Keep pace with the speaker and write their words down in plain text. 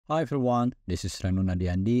Hi everyone, this is Renu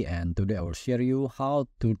Nadiandi and today I will share you how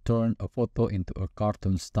to turn a photo into a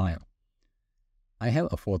cartoon style. I have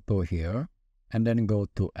a photo here and then go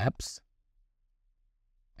to apps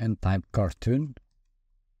and type cartoon.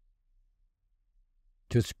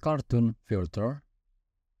 Choose cartoon filter.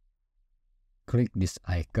 Click this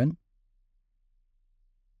icon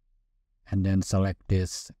and then select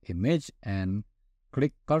this image and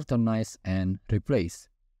click cartonize and replace.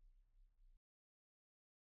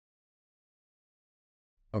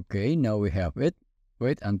 Okay, now we have it.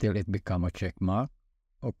 Wait until it becomes a check mark.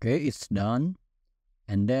 Okay, it's done.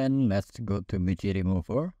 And then let's go to image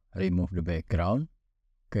remover, remove the background.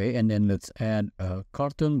 Okay, and then let's add a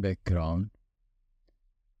cartoon background.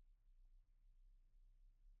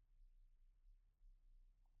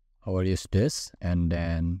 I will use this and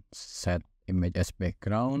then set image as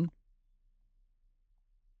background.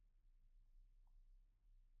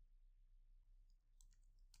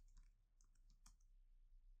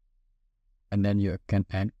 And then you can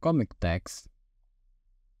add comic text,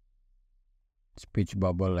 speech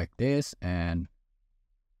bubble like this, and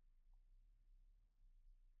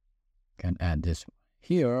can add this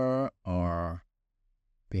here or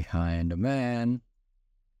behind the man.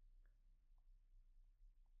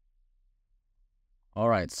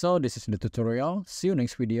 Alright, so this is the tutorial. See you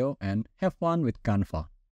next video and have fun with Canva.